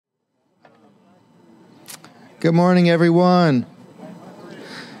Good morning, everyone.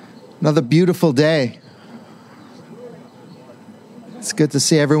 Another beautiful day. It's good to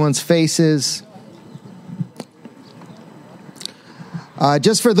see everyone's faces.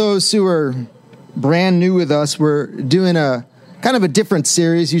 Just for those who are brand new with us, we're doing a kind of a different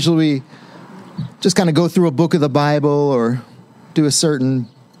series. Usually we just kind of go through a book of the Bible or do a certain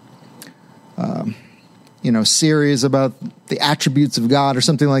series about the attributes of God or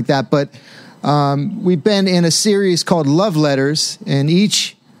something like that. But we've been in a series called Love Letters, and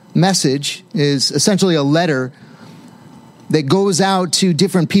each message is essentially a letter that goes out to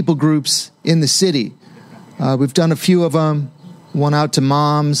different people groups in the city. We've done a few of them, one out to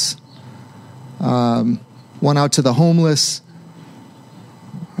moms, one out to the homeless.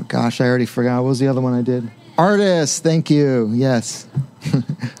 Oh gosh, I already forgot. What was the other one I did? Artists, thank you. Yes,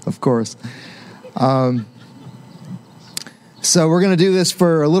 of course. So we're going to do this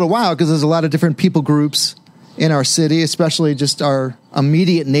for a little while because there's a lot of different people groups in our city, especially just our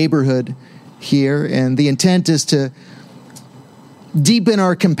immediate neighborhood here. And the intent is to deepen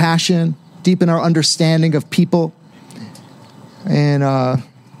our compassion, deepen our understanding of people, and kind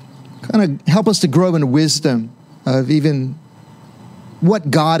of help us to grow in wisdom of even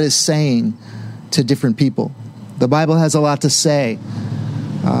what God is saying to different people. The Bible has a lot to say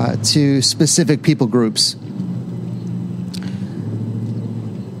to specific people groups.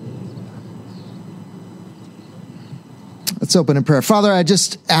 Let's open in prayer. Father, I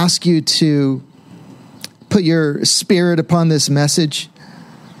just ask you to put your spirit upon this message.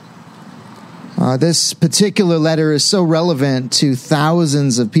 This particular letter is so relevant to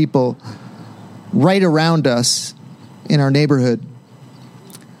thousands of people right around us in our neighborhood.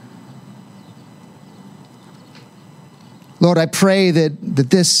 Lord, I pray that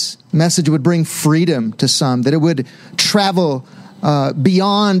this message would bring freedom to some, that it would travel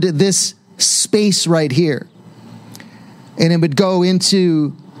beyond this space right here. And it would go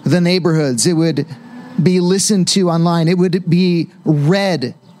into the neighborhoods. It would be listened to online. It would be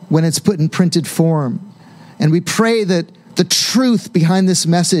read when it's put in printed form. And we pray that the truth behind this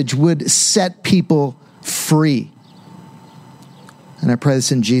message would set people free. And I pray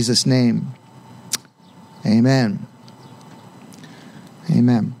this in Jesus' name. Amen.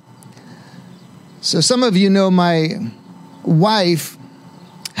 Amen. So some of you know my wife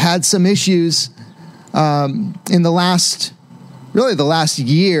had some issues in the last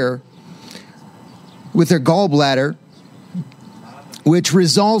year with her gallbladder, which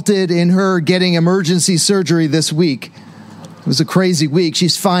resulted in her getting emergency surgery this week. It was a crazy week.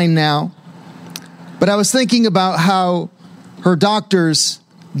 She's fine now. But I was thinking about how her doctors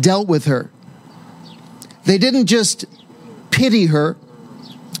dealt with her. They didn't just pity her.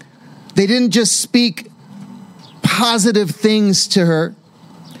 They didn't just speak positive things to her,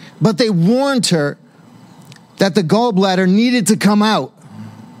 but they warned her that the gallbladder needed to come out,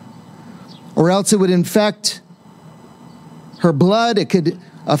 or else it would infect her blood. It could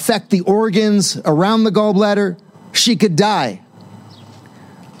affect the organs around the gallbladder. She could die.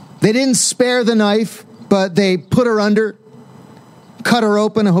 They didn't spare the knife, but they put her under, cut her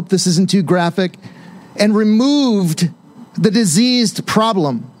open. I hope this isn't too graphic, and removed the diseased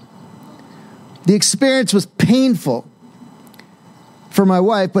problem. The experience was painful for my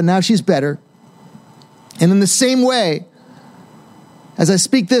wife, but now she's better. And in the same way, as I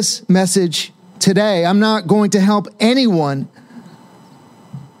speak this message today, I'm not going to help anyone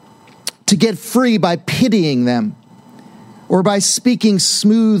to get free by pitying them, or by speaking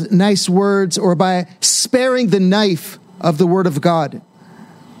smooth, nice words, or by sparing the knife of the Word of God.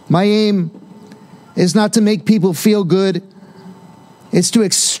 My aim is not to make people feel good. It's to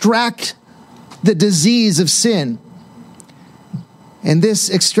extract the disease of sin. And this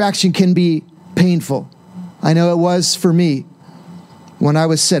extraction can be painful. I know it was for me when I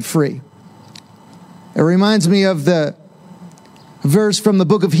was set free. It reminds me of the verse from the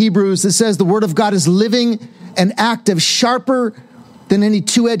book of Hebrews that says the Word of God is living and active, sharper than any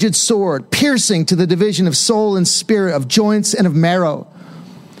two-edged sword, piercing to the division of soul and spirit, of joints and of marrow,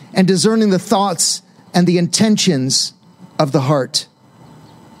 and discerning the thoughts and the intentions of the heart.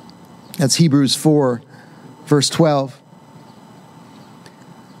 That's Hebrews 4, verse 12.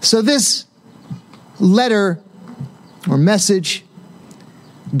 So this letter or message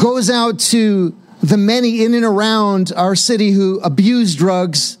goes out to the many in and around our city who abuse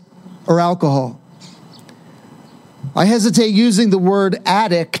drugs or alcohol. I hesitate using the word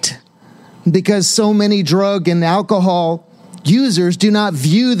addict because so many drug and alcohol users do not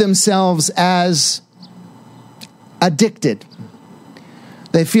view themselves as addicted.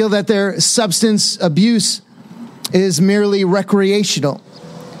 They feel that their substance abuse is merely recreational.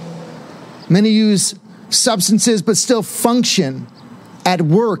 Many use substances but still function at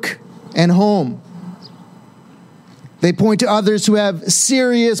work and home. They point to others who have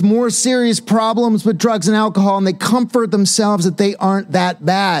more serious problems with drugs and alcohol, and they comfort themselves that they aren't that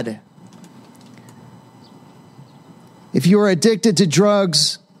bad. If you are addicted to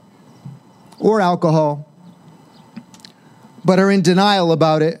drugs or alcohol, but are in denial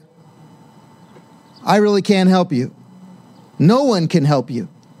about it, I really can't help you. No one can help you.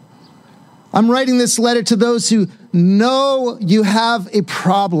 I'm writing this letter to those who know you have a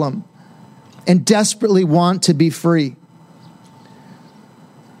problem and desperately want to be free.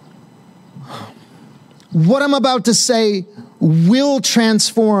 What I'm about to say will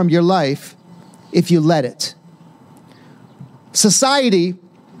transform your life if you let it. Society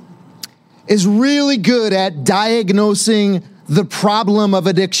is really good at diagnosing the problem of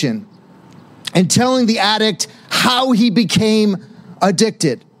addiction and telling the addict how he became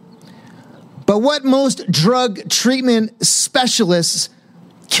addicted. But what most drug treatment specialists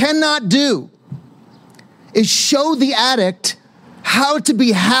cannot do is show the addict how to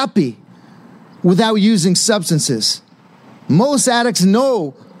be happy without using substances. Most addicts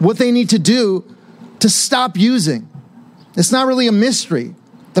know what they need to do to stop using. It's not really a mystery.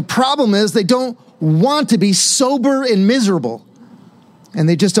 The problem is they don't want to be sober and miserable, and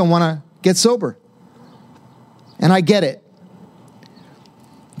they just don't want to get sober. And I get it.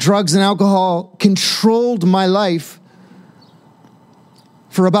 Drugs and alcohol controlled my life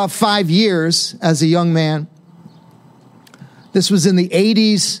for about 5 years as a young man. This was in the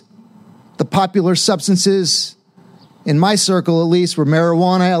 80s. The popular substances, in my circle at least, were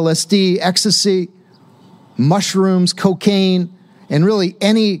marijuana, LSD, ecstasy, mushrooms, cocaine, and really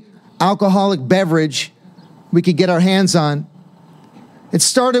any alcoholic beverage we could get our hands on. It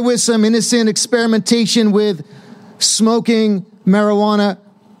started with some innocent experimentation with smoking marijuana,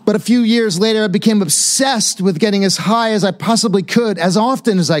 but a few years later I became obsessed with getting as high as I possibly could, as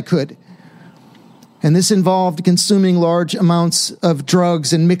often as I could. And this involved consuming large amounts of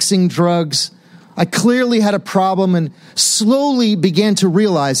drugs and mixing drugs. I clearly had a problem and slowly began to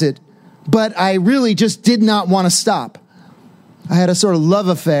realize it, but I really just did not want to stop. I had a sort of love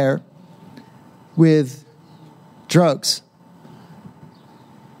affair with drugs.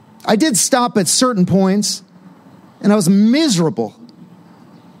 I did stop at certain points, and I was miserable.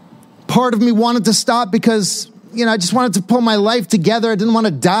 Part of me wanted to stop because, I just wanted to pull my life together. I didn't want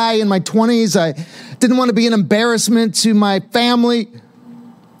to die in my 20s. I didn't want to be an embarrassment to my family.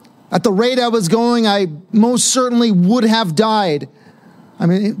 At the rate I was going, I most certainly would have died. I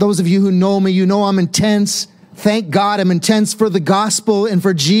mean, those of you who know me, you know I'm intense. Thank God I'm intense for the gospel and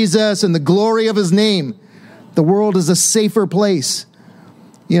for Jesus and the glory of his name. The world is a safer place.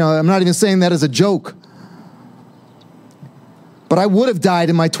 I'm not even saying that as a joke. But I would have died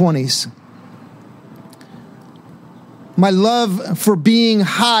in my 20s. My love for being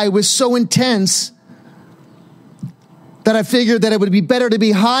high was so intense that I figured that it would be better to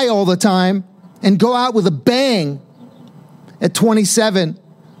be high all the time and go out with a bang at 27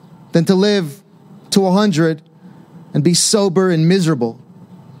 than to live to 100 and be sober and miserable.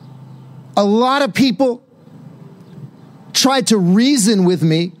 A lot of people tried to reason with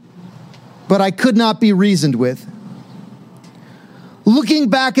me, but I could not be reasoned with. Looking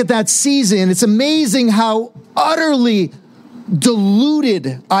back at that season, it's amazing how utterly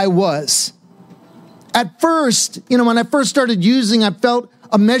deluded I was. At first, when I first started using, I felt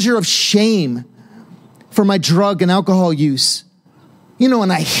a measure of shame for my drug and alcohol use.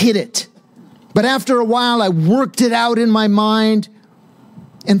 And I hid it. But after a while, I worked it out in my mind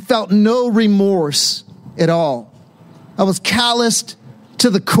and felt no remorse at all. I was calloused to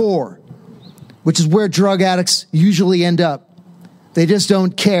the core, which is where drug addicts usually end up. They just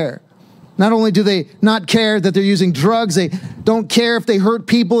don't care. Not only do they not care that they're using drugs, they don't care if they hurt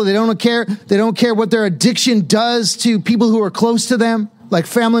people. They don't care what their addiction does to people who are close to them, like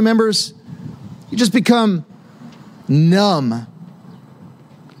family members. You just become numb.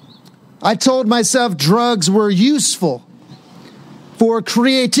 I told myself drugs were useful for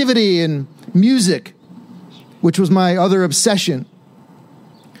creativity and music, which was my other obsession.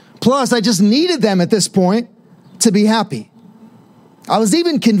 Plus, I just needed them at this point to be happy. I was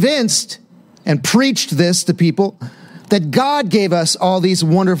even convinced, and preached this to people, that God gave us all these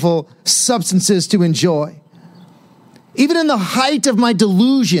wonderful substances to enjoy. Even in the height of my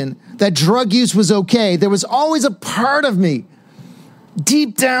delusion that drug use was okay, there was always a part of me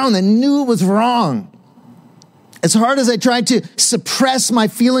deep down that knew it was wrong. As hard as I tried to suppress my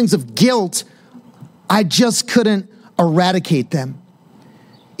feelings of guilt, I just couldn't eradicate them.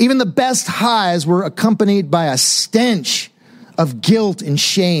 Even the best highs were accompanied by a stench of guilt and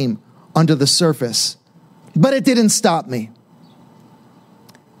shame under the surface. But it didn't stop me.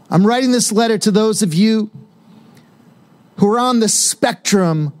 I'm writing this letter to those of you who are on the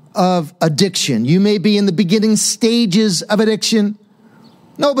spectrum of addiction. You may be in the beginning stages of addiction.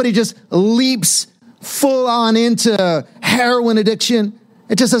 Nobody just leaps full on into heroin addiction.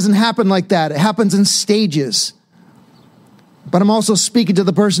 It just doesn't happen like that. It happens in stages. But I'm also speaking to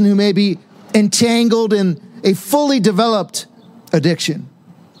the person who may be entangled in a fully developed addiction.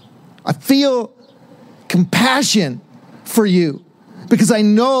 I feel compassion for you because I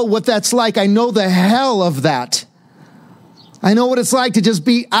know what that's like. I know the hell of that. I know what it's like to just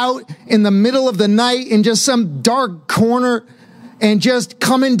be out in the middle of the night in just some dark corner and just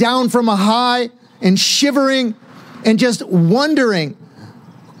coming down from a high and shivering and just wondering,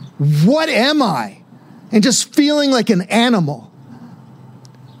 what am I? And just feeling like an animal.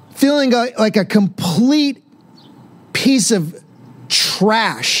 Feeling like a complete piece of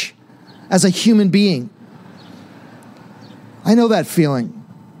trash as a human being. I know that feeling.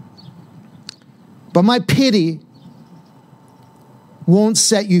 But my pity won't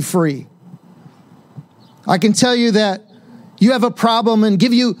set you free. I can tell you that you have a problem and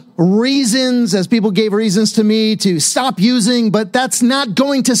give you reasons, as people gave reasons to me, to stop using, but that's not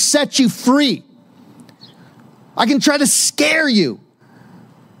going to set you free. I can try to scare you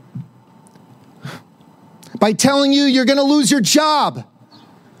by telling you you're going to lose your job.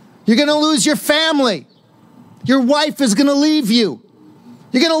 You're going to lose your family. Your wife is going to leave you.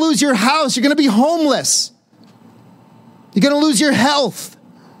 You're going to lose your house. You're going to be homeless. You're going to lose your health.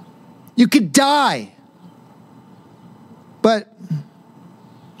 You could die. But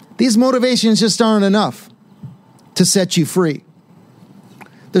these motivations just aren't enough to set you free.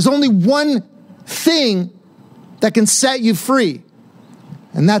 There's only one thing that can set you free,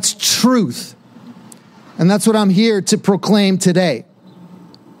 and that's truth. And that's what I'm here to proclaim today.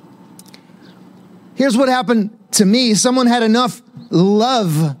 Here's what happened to me. Someone had enough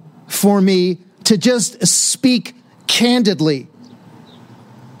love for me to just speak candidly,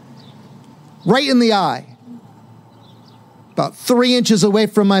 right in the eye, about 3 inches away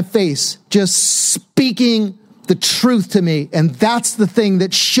from my face, just speaking the truth to me. And that's the thing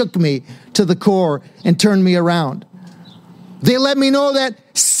that shook me to the core and turned me around. They let me know that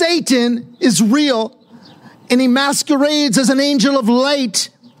Satan is real and he masquerades as an angel of light,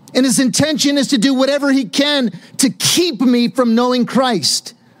 and his intention is to do whatever he can to keep me from knowing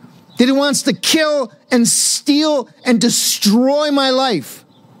Christ. That he wants to kill and steal and destroy my life.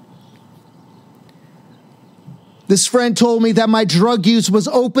 This friend told me that my drug use was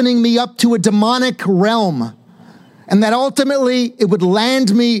opening me up to a demonic realm, and that ultimately it would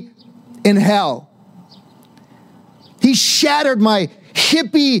land me in hell. He shattered my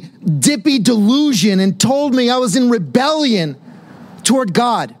hippy dippy delusion and told me I was in rebellion toward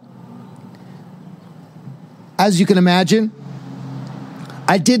God. As you can imagine,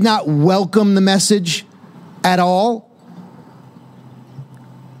 I did not welcome the message at all.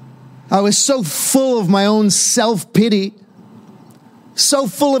 I was so full of my own self-pity, so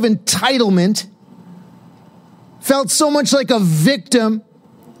full of entitlement, felt so much like a victim,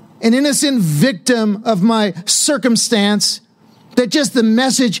 an innocent victim of my circumstance, that just the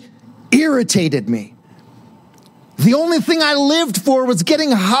message irritated me. The only thing I lived for was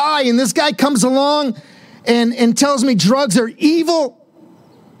getting high, and this guy comes along and tells me drugs are evil.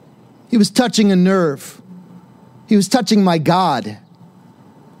 He was touching a nerve. He was touching my God.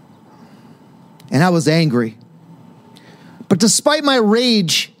 And I was angry. But despite my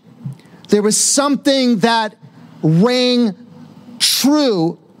rage, there was something that rang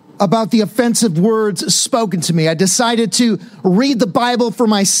true about the offensive words spoken to me. I decided to read the Bible for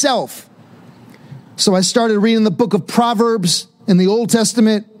myself. So I started reading the book of Proverbs in the Old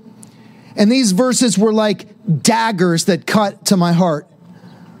Testament. And these verses were like daggers that cut to my heart.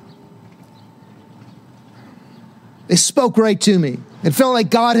 They spoke right to me. It felt like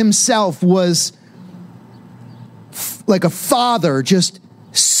God himself was like a father just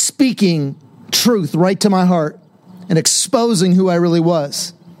speaking truth right to my heart and exposing who I really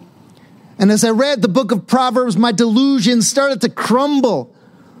was. And as I read the book of Proverbs, my delusions started to crumble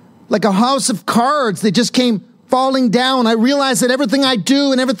like a house of cards. They just came falling down. I realized that everything I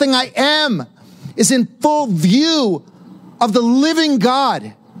do and everything I am is in full view of the living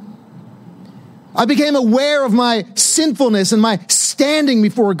God. I became aware of my sinfulness and my standing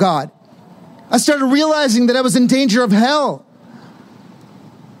before God. I started realizing that I was in danger of hell.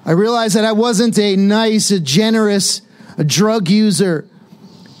 I realized that I wasn't a nice, a generous, a drug user,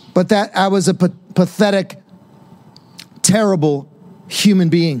 but that I was a pathetic, terrible human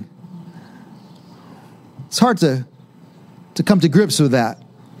being. It's hard to come to grips with that.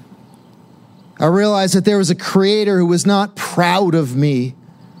 I realized that there was a creator who was not proud of me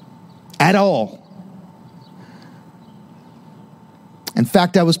at all. In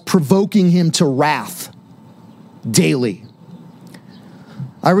fact, I was provoking him to wrath daily.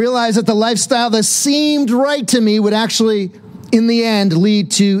 I realized that the lifestyle that seemed right to me would actually, in the end, lead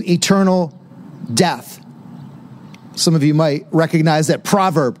to eternal death. Some of you might recognize that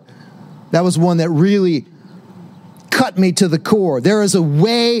proverb. That was one that really cut me to the core. There is a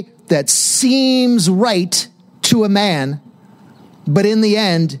way that seems right to a man, but in the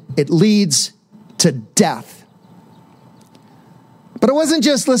end, it leads to death. But it wasn't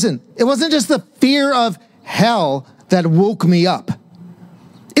just the fear of hell that woke me up.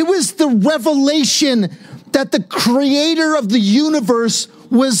 It was the revelation that the creator of the universe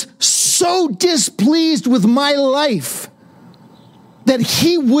was so displeased with my life that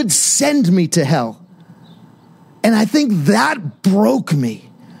he would send me to hell. And I think that broke me.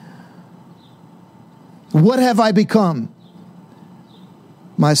 What have I become?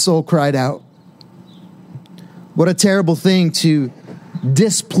 My soul cried out. What a terrible thing to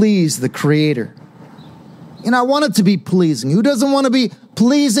displease the creator. And I want it to be pleasing. Who doesn't want to be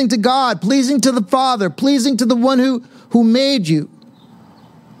pleasing to God, pleasing to the Father, pleasing to the one who made you?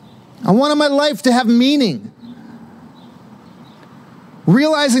 I wanted my life to have meaning.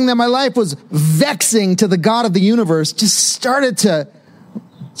 Realizing that my life was vexing to the God of the universe just started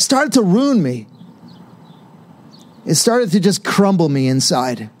to ruin me. It started to just crumble me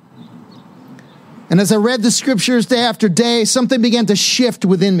inside. And as I read the scriptures day after day, something began to shift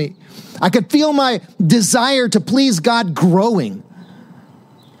within me. I could feel my desire to please God growing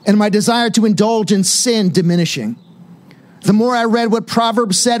and my desire to indulge in sin diminishing. The more I read what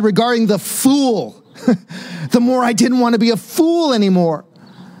Proverbs said regarding the fool, the more I didn't want to be a fool anymore.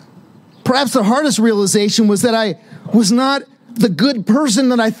 Perhaps the hardest realization was that I was not the good person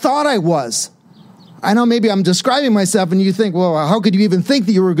that I thought I was. I know maybe I'm describing myself and you think, well, how could you even think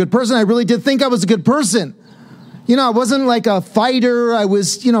that you were a good person? I really did think I was a good person. I wasn't like a fighter. I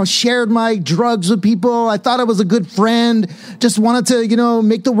was, shared my drugs with people. I thought I was a good friend. Just wanted to,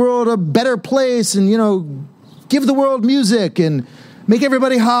 make the world a better place and, give the world music and make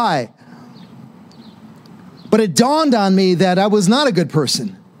everybody high. But it dawned on me that I was not a good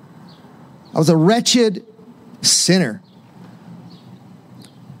person. I was a wretched sinner.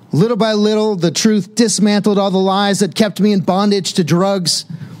 Little by little, the truth dismantled all the lies that kept me in bondage to drugs.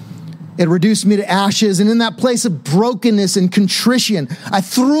 It reduced me to ashes. And in that place of brokenness and contrition, I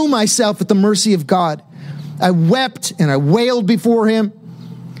threw myself at the mercy of God. I wept and I wailed before him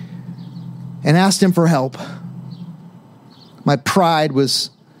and asked him for help. My pride was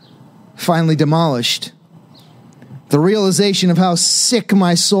finally demolished. The realization of how sick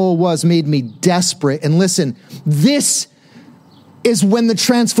my soul was made me desperate. And listen, this is when the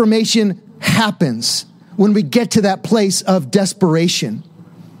transformation happens, when we get to that place of desperation.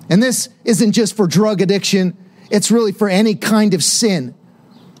 And this isn't just for drug addiction, it's really for any kind of sin.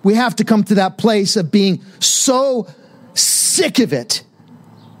 We have to come to that place of being so sick of it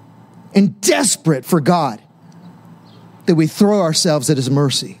and desperate for God that we throw ourselves at his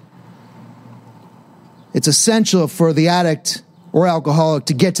mercy. It's essential for the addict or alcoholic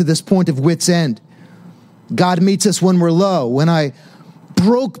to get to this point of wit's end. God meets us when we're low. When I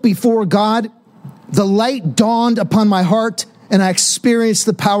broke before God, the light dawned upon my heart and I experienced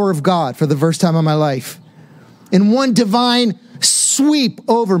the power of God for the first time in my life. In one divine sweep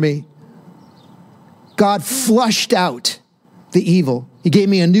over me, God flushed out the evil. He gave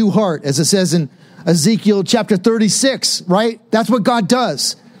me a new heart, as it says in Ezekiel chapter 36, right? That's what God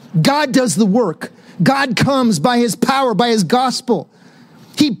does. God does the work. God comes by his power, by his gospel.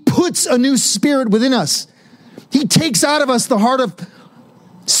 He puts a new spirit within us. He takes out of us the heart of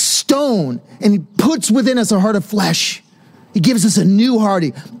stone and he puts within us a heart of flesh. He gives us a new heart.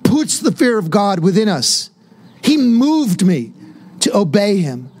 He puts the fear of God within us. He moved me to obey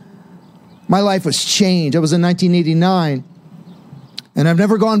him. My life was changed. I was in 1989 and I've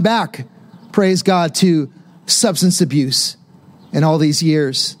never gone back, praise God, to substance abuse in all these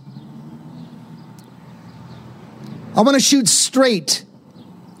years. I want to shoot straight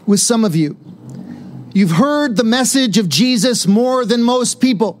with some of you. You've heard the message of Jesus more than most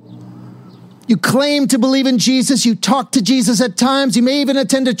people. You claim to believe in Jesus. You talk to Jesus at times. You may even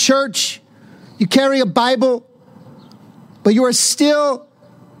attend a church. You carry a Bible. But you are still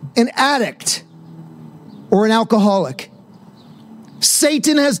an addict or an alcoholic.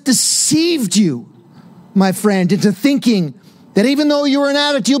 Satan has deceived you, my friend, into thinking that even though you're an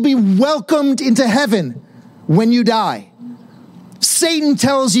addict, you'll be welcomed into heaven when you die. Satan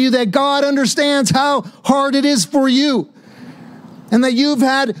tells you that God understands how hard it is for you and that you've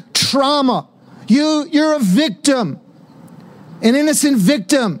had trauma You're a victim, an innocent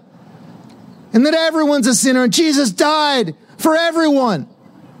victim, and that everyone's a sinner, and Jesus died for everyone.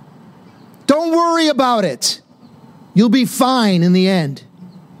 Don't worry about it. You'll be fine in the end.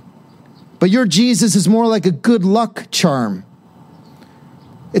 But your Jesus is more like a good luck charm.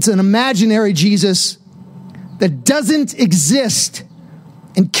 It's an imaginary Jesus that doesn't exist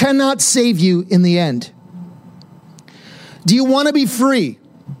and cannot save you in the end. Do you want to be free?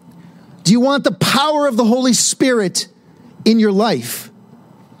 Do you want the power of the Holy Spirit in your life?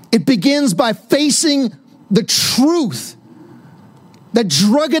 It begins by facing the truth that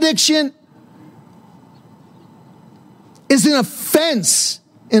drug addiction is an offense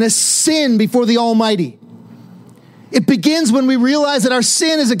and a sin before the Almighty. It begins when we realize that our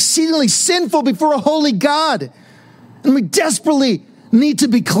sin is exceedingly sinful before a holy God, and we desperately need to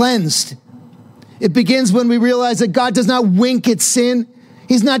be cleansed. It begins when we realize that God does not wink at sin.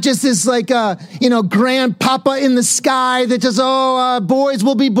 He's not just this grandpapa in the sky that just, boys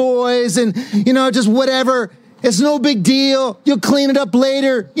will be boys and, just whatever. It's no big deal. You'll clean it up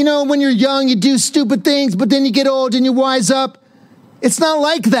later. When you're young, you do stupid things, but then you get old and you wise up. It's not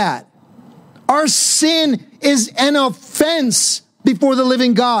like that. Our sin is an offense before the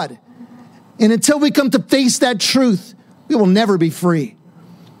living God. And until we come to face that truth, we will never be free.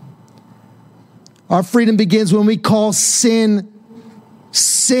 Our freedom begins when we call sin,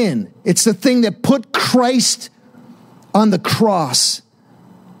 sin. It's the thing that put Christ on the cross.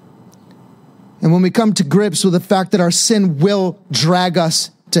 And when we come to grips with the fact that our sin will drag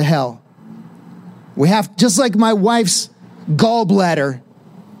us to hell, we have, just like my wife's gallbladder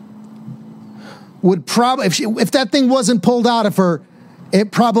would probably, if that thing wasn't pulled out of her,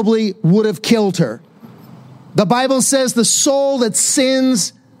 it probably would have killed her. The Bible says the soul that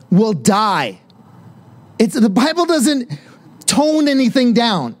sins will die. The Bible doesn't tone anything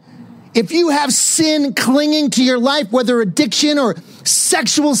down. If you have sin clinging to your life, whether addiction or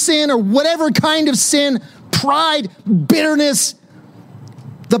sexual sin or whatever kind of sin, pride, bitterness,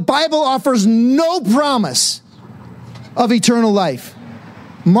 the Bible offers no promise of eternal life.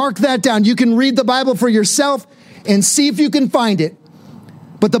 Mark that down. You can read the Bible for yourself and see if you can find it.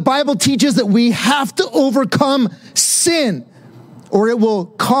 But the Bible teaches that we have to overcome sin or it will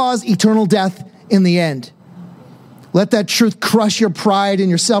cause eternal death in the end. Let that truth crush your pride and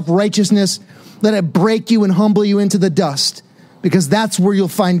your self-righteousness. Let it break you and humble you into the dust, because that's where you'll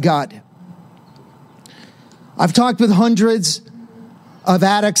find God. I've talked with hundreds of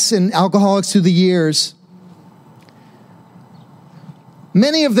addicts and alcoholics through the years.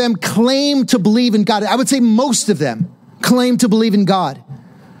 Many of them claim to believe in God. I would say most of them claim to believe in God.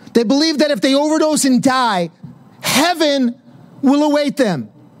 They believe that if they overdose and die, heaven will await them.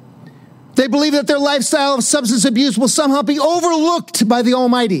 They believe that their lifestyle of substance abuse will somehow be overlooked by the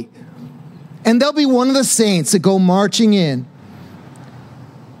Almighty. And they'll be one of the saints that go marching in.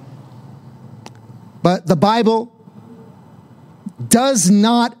 But the Bible does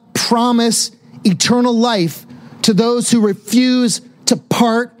not promise eternal life to those who refuse to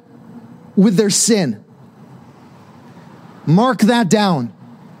part with their sin. Mark that down.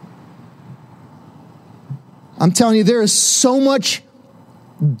 I'm telling you, there is so much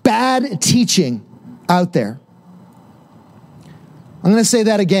bad teaching out there. I'm going to say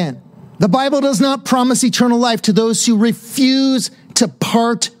that again. The Bible does not promise eternal life to those who refuse to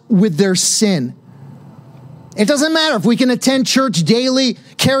part with their sin. It doesn't matter if we can attend church daily,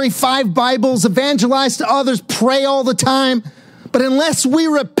 carry 5 Bibles, evangelize to others, pray all the time. But unless we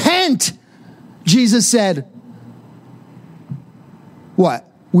repent, Jesus said,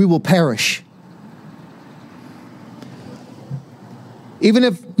 what? We will perish. Even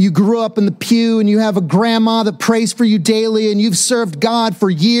if you grew up in the pew and you have a grandma that prays for you daily and you've served God for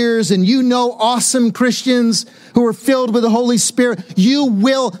years and you know awesome Christians who are filled with the Holy Spirit, you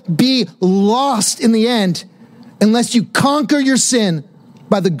will be lost in the end unless you conquer your sin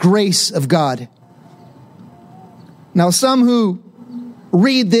by the grace of God. Now, some who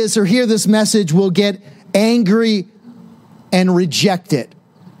read this or hear this message will get angry and reject it.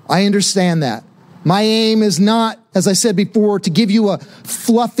 I understand that. My aim is not, as I said before, to give you a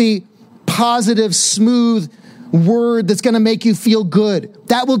fluffy, positive, smooth word that's going to make you feel good.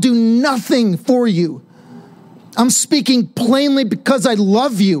 That will do nothing for you. I'm speaking plainly because I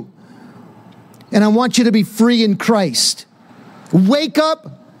love you, and I want you to be free in Christ. Wake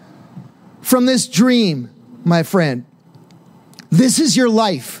up from this dream, my friend. This is your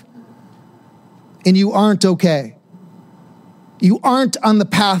life, and you aren't okay. You aren't on the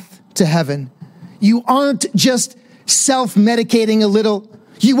path to heaven. You aren't just self-medicating a little.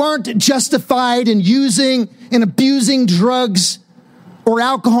 You aren't justified in using and abusing drugs. or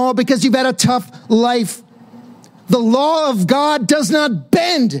alcohol because you've had a tough life. The law of God does not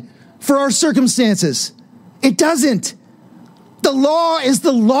bend for our circumstances. It doesn't. The law is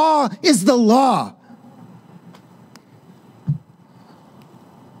the law is the law.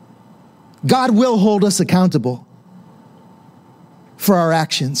 God will hold us accountable for our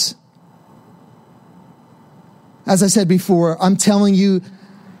actions. As I said before, I'm telling you,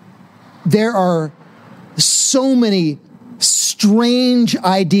 there are so many strange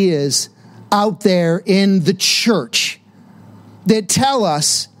ideas out there in the church that tell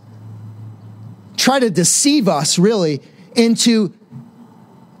us, try to deceive us really into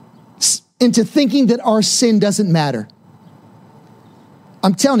thinking that our sin doesn't matter.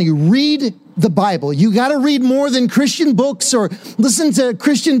 I'm telling you, read the Bible. You got to read more than Christian books or listen to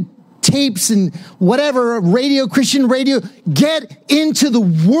Christian tapes and whatever, Christian radio. Get into the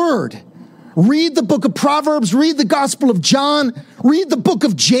Word. Read the book of Proverbs, read the Gospel of John, read the book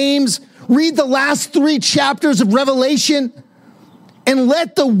of James, read the last 3 chapters of Revelation, and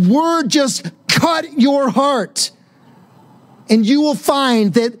let the Word just cut your heart. And you will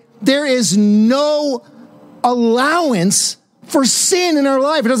find that there is no allowance for sin in our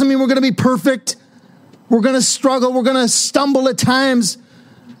life. It doesn't mean we're going to be perfect. We're going to struggle. We're going to stumble at times.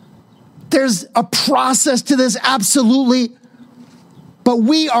 There's a process to this, absolutely. But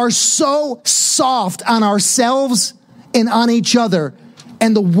we are so soft on ourselves and on each other.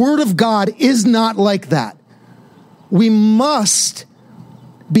 And the Word of God is not like that. We must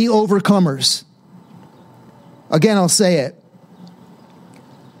be overcomers. Again, I'll say it.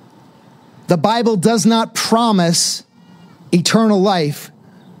 The Bible does not promise eternal life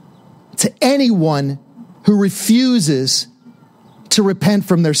to anyone who refuses to repent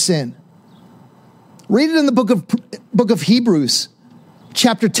from their sin. Read it in the book of Hebrews,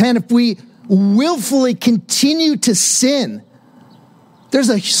 chapter 10. If we willfully continue to sin, there's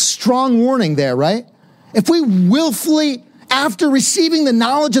a strong warning there, right? If we willfully, after receiving the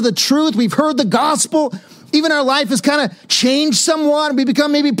knowledge of the truth, we've heard the gospel, even our life has kind of changed somewhat, and we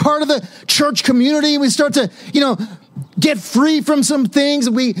become maybe part of the church community, and we start to, get free from some things,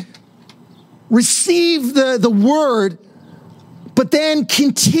 and we receive the word, but then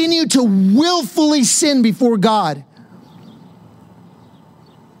continue to willfully sin before God.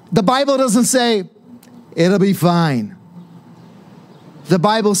 The Bible doesn't say, it'll be fine. The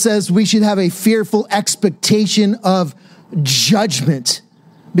Bible says we should have a fearful expectation of judgment,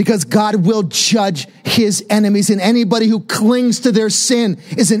 because God will judge his enemies, and anybody who clings to their sin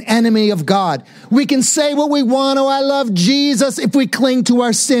is an enemy of God. We can say what we want, oh, I love Jesus. If we cling to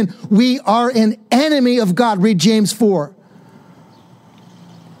our sin, we are an enemy of God. Read James 4.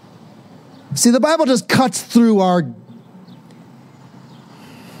 See, the Bible just cuts through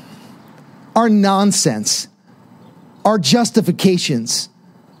our nonsense, our justifications,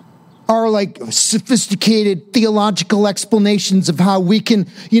 our sophisticated theological explanations of how we can,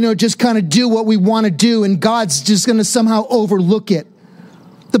 just kind of do what we want to do, and God's just going to somehow overlook it.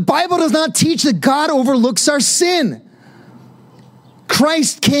 The Bible does not teach that God overlooks our sin.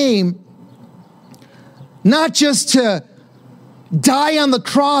 Christ came not just to die on the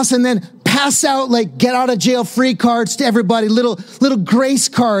cross and then pass out get out of jail free cards to everybody, little grace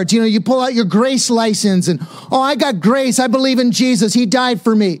cards. You pull out your grace license and, oh, I got grace. I believe in Jesus. He died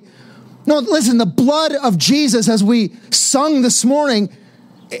for me. No, listen, the blood of Jesus, as we sung this morning,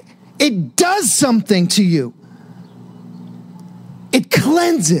 it does something to you. It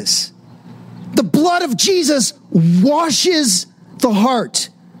cleanses. The blood of Jesus washes the heart.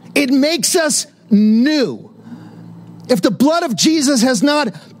 It makes us new. If the blood of Jesus has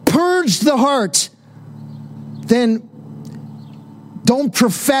not purged the heart, then don't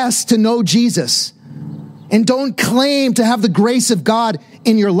profess to know Jesus, and don't claim to have the grace of God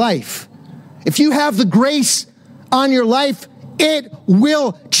in your life. If you have the grace on your life, it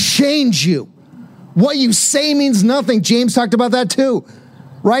will change you. What you say means nothing. James talked about that too,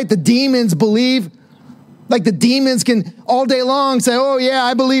 right? The demons believe, the demons can all day long say, oh yeah,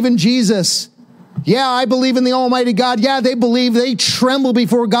 I believe in Jesus. Yeah, I believe in the Almighty God. Yeah, they believe, they tremble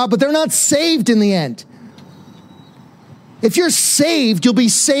before God, but they're not saved in the end. If you're saved, you'll be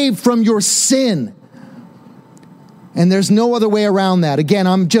saved from your sin. And there's no other way around that. Again,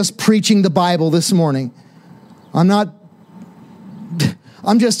 I'm just preaching the Bible this morning. I'm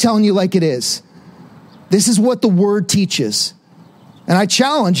just telling you like it is. This is what the Word teaches. And I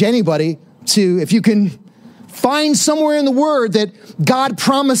challenge anybody to, if you can find somewhere in the Word that God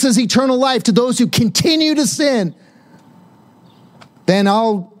promises eternal life to those who continue to sin, then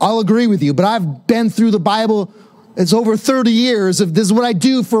I'll agree with you. But I've been through the Bible. It's over 30 years of this is what I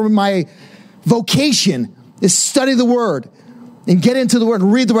do for my vocation, is study the Word. and get into the Word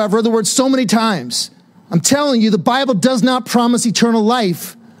and read the Word. I've read the Word so many times. I'm telling you, the Bible does not promise eternal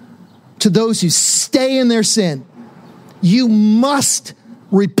life to those who stay in their sin. You must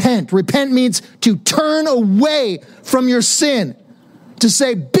repent. Repent means to turn away from your sin, to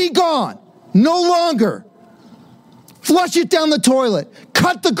say, be gone, no longer. Flush it down the toilet,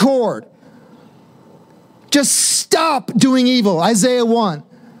 cut the cord. Just stop doing evil, Isaiah 1.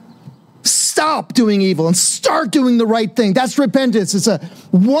 Stop doing evil and start doing the right thing. That's repentance. It's a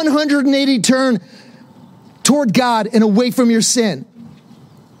 180 turn toward God and away from your sin.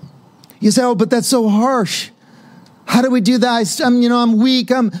 You say, oh, but that's so harsh. How do we do that? I'm weak.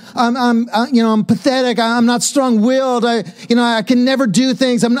 I'm pathetic. I'm not strong-willed. I can never do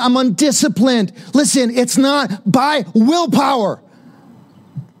things. I'm undisciplined. Listen, it's not by willpower.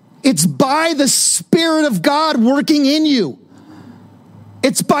 It's by the Spirit of God working in you.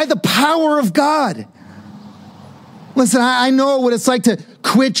 It's by the power of God. Listen, I know what it's like to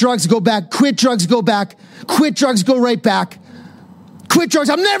quit drugs, go back, quit drugs, go back, quit drugs, go right back, quit drugs.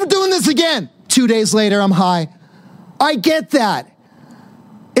 I'm never doing this again. 2 days later, I'm high. I get that.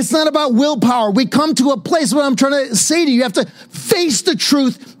 It's not about willpower. We come to a place where I'm trying to say to you, you have to face the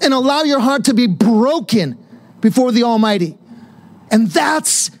truth and allow your heart to be broken before the Almighty. And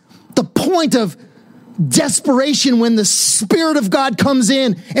that's the point of desperation when the Spirit of God comes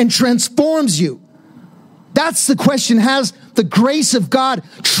in and transforms you. That's the question. Has the grace of God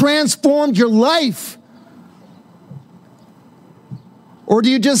transformed your life? Or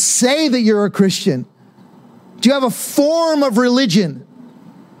do you just say that you're a Christian? Do you have a form of religion?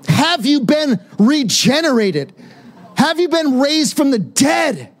 Have you been regenerated? Have you been raised from the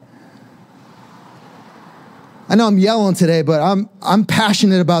dead? I know I'm yelling today, but I'm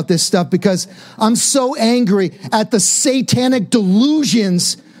passionate about this stuff because I'm so angry at the satanic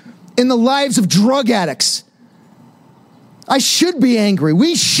delusions in the lives of drug addicts. I should be angry.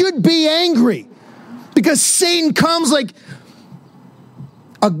 We should be angry because Satan comes like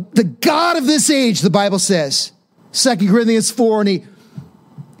the God of this age, the Bible says, 2 Corinthians 4, and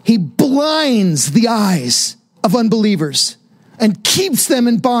he blinds the eyes of unbelievers and keeps them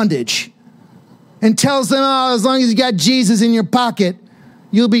in bondage and tells them, oh, as long as you got Jesus in your pocket,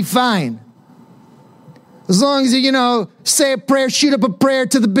 you'll be fine. As long as you, say a prayer, shoot up a prayer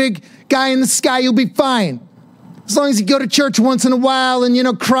to the big guy in the sky, you'll be fine. As long as you go to church once in a while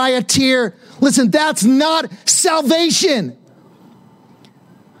and, cry a tear. Listen, that's not salvation.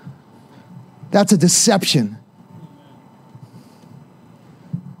 That's a deception.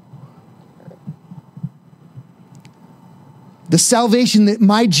 The salvation that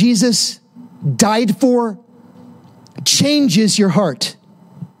my Jesus died for changes your heart.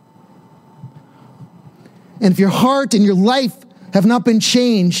 And if your heart and your life have not been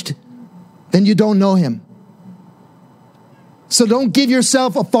changed, then you don't know him. So don't give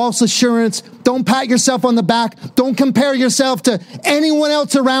yourself a false assurance. Don't pat yourself on the back. Don't compare yourself to anyone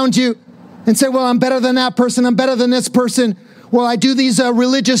else around you and say, well, I'm better than that person. I'm better than this person. Well, I do these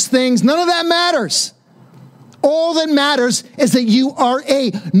religious things. None of that matters. All that matters is that you are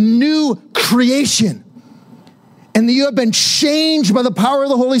a new creation and that you have been changed by the power of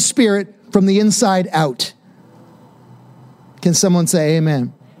the Holy Spirit from the inside out. Can someone say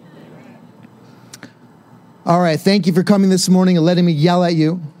amen? All right. Thank you for coming this morning and letting me yell at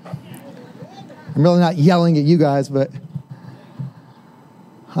you. I'm really not yelling at you guys, but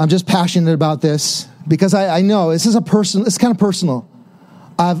I'm just passionate about this because I know this is it's kind of personal.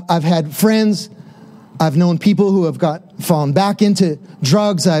 I've had friends. I've known people who have fallen back into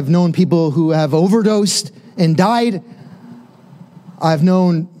drugs. I've known people who have overdosed and died. I've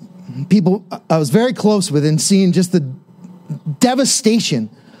known people I was very close with and seeing just the devastation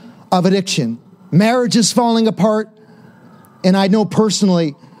of addiction. Marriages falling apart. And I know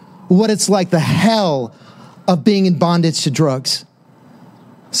personally what it's like, the hell of being in bondage to drugs.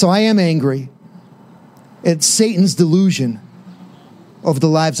 So I am angry at Satan's delusion over the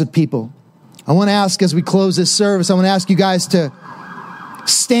lives of people. I want to ask, as we close this service, I want to ask you guys to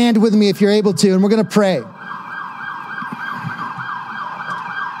stand with me if you're able to, and we're going to pray.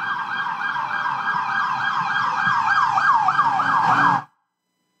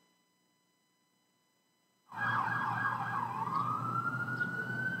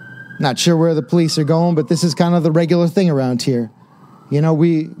 Not sure where the police are going, but this is kind of the regular thing around here.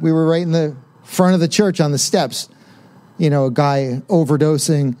 We were right in the front of the church on the steps. A guy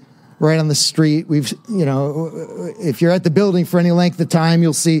overdosing right on the street. If you're at the building for any length of time,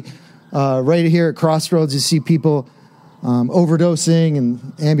 you'll see right here at Crossroads, you see people overdosing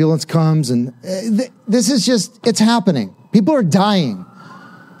and ambulance comes. And this is it's happening. People are dying.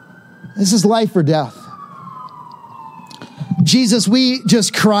 This is life or death. Jesus, we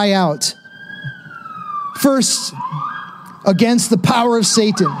just cry out. First, against the power of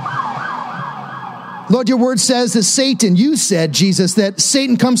Satan. Lord, your word says that Satan, you said, Jesus, that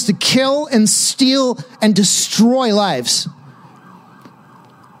Satan comes to kill and steal and destroy lives.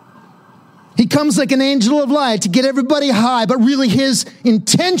 He comes like an angel of light to get everybody high, but really his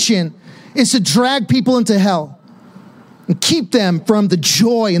intention is to drag people into hell and keep them from the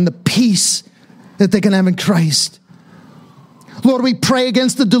joy and the peace that they can have in Christ. Lord, we pray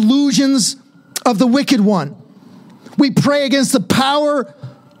against the delusions of the wicked one. We pray against the power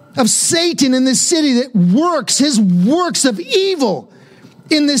of Satan in this city that works, his works of evil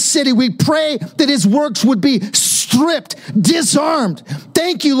in this city. We pray that his works would be stripped, disarmed.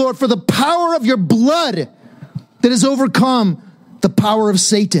 Thank you, Lord, for the power of your blood that has overcome the power of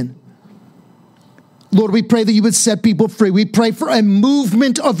Satan. Lord, we pray that you would set people free. We pray for a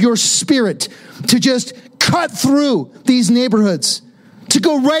movement of your spirit to just cut through these neighborhoods, to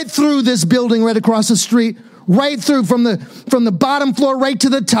go right through this building right across the street, right through from the bottom floor right to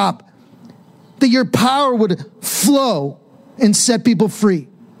the top, that your power would flow and set people free.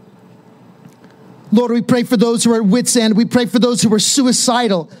 Lord, we pray for those who are at wit's end. We pray for those who are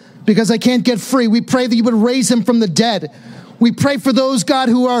suicidal because I can't get free. We pray that you would raise them from the dead. We pray for those, God,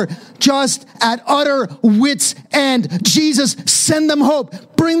 who are just at utter wit's end. Jesus, send them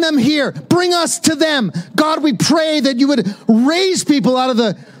hope. Bring them here. Bring us to them. God, we pray that you would raise people out of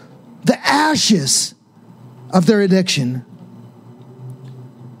the ashes of their addiction.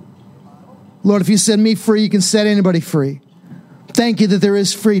 Lord, if you set me free, you can set anybody free. Thank you that there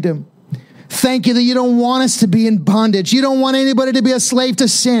is freedom. Thank you that you don't want us to be in bondage. You don't want anybody to be a slave to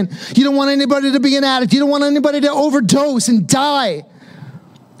sin. You don't want anybody to be an addict. You don't want anybody to overdose and die.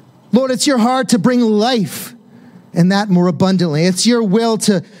 Lord, it's your heart to bring life and that more abundantly. It's your will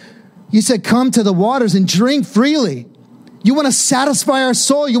to, you said, come to the waters and drink freely. You want to satisfy our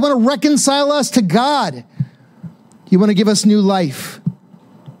soul. You want to reconcile us to God. You want to give us new life.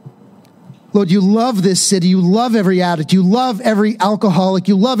 Lord, you love this city. You love every addict. You love every alcoholic.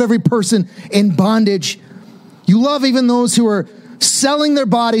 You love every person in bondage. You love even those who are selling their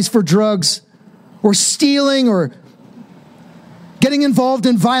bodies for drugs or stealing or getting involved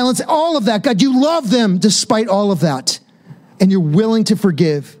in violence. All of that, God, you love them despite all of that. And you're willing to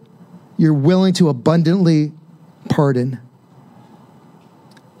forgive. You're willing to abundantly pardon.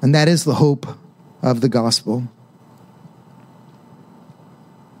 And that is the hope of the gospel.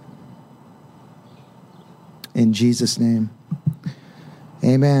 In Jesus' name,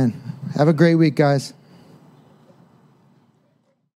 amen. Have a great week, guys.